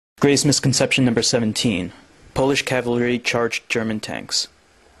Gray's misconception number 17. Polish cavalry charged German tanks.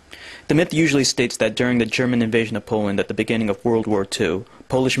 The myth usually states that during the German invasion of Poland at the beginning of World War II,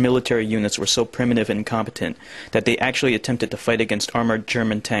 Polish military units were so primitive and incompetent that they actually attempted to fight against armored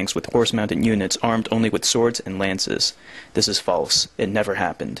German tanks with horse-mounted units armed only with swords and lances. This is false. It never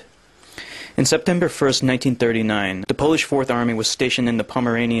happened. In September 1st, 1939, the Polish Fourth Army was stationed in the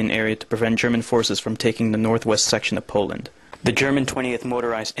Pomeranian area to prevent German forces from taking the northwest section of Poland. The German 20th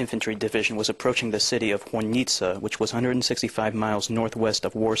Motorized Infantry Division was approaching the city of Hornica, which was 165 miles northwest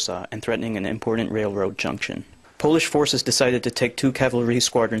of Warsaw and threatening an important railroad junction. Polish forces decided to take two cavalry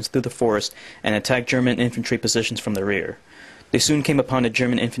squadrons through the forest and attack German infantry positions from the rear. They soon came upon a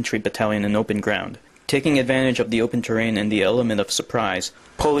German infantry battalion in open ground. Taking advantage of the open terrain and the element of surprise,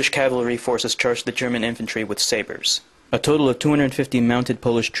 Polish cavalry forces charged the German infantry with sabers. A total of 250 mounted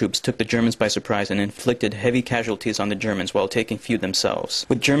Polish troops took the Germans by surprise and inflicted heavy casualties on the Germans while taking few themselves.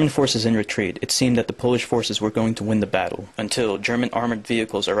 With German forces in retreat, it seemed that the Polish forces were going to win the battle, until German armored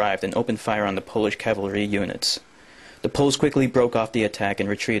vehicles arrived and opened fire on the Polish cavalry units. The Poles quickly broke off the attack and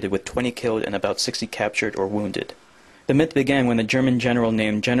retreated with 20 killed and about 60 captured or wounded. The myth began when a German general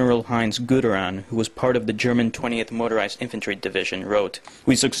named General Heinz Guderian, who was part of the German 20th Motorized Infantry Division, wrote,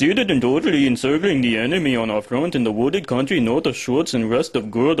 "We succeeded in totally encircling the enemy on our front in the wooded country north of Schutz and west of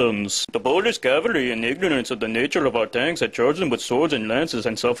Gudans. The Polish cavalry, in ignorance of the nature of our tanks, had charged them with swords and lances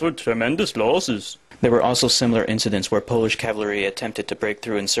and suffered tremendous losses." There were also similar incidents where Polish cavalry attempted to break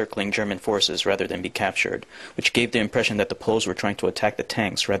through encircling German forces rather than be captured, which gave the impression that the Poles were trying to attack the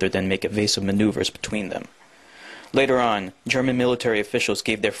tanks rather than make evasive maneuvers between them. Later on, German military officials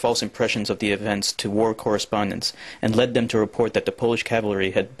gave their false impressions of the events to war correspondents and led them to report that the Polish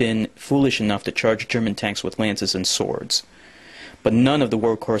cavalry had been foolish enough to charge German tanks with lances and swords. But none of the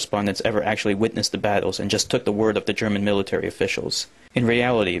war correspondents ever actually witnessed the battles and just took the word of the German military officials. In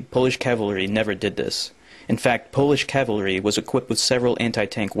reality, Polish cavalry never did this. In fact, Polish cavalry was equipped with several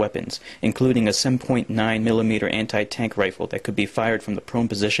anti-tank weapons, including a 7.9mm anti-tank rifle that could be fired from the prone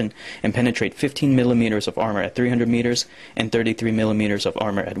position and penetrate 15mm of armor at 300 meters and 33mm of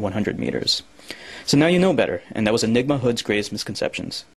armor at 100 meters. So now you know better, and that was Enigma Hood's Greatest Misconceptions.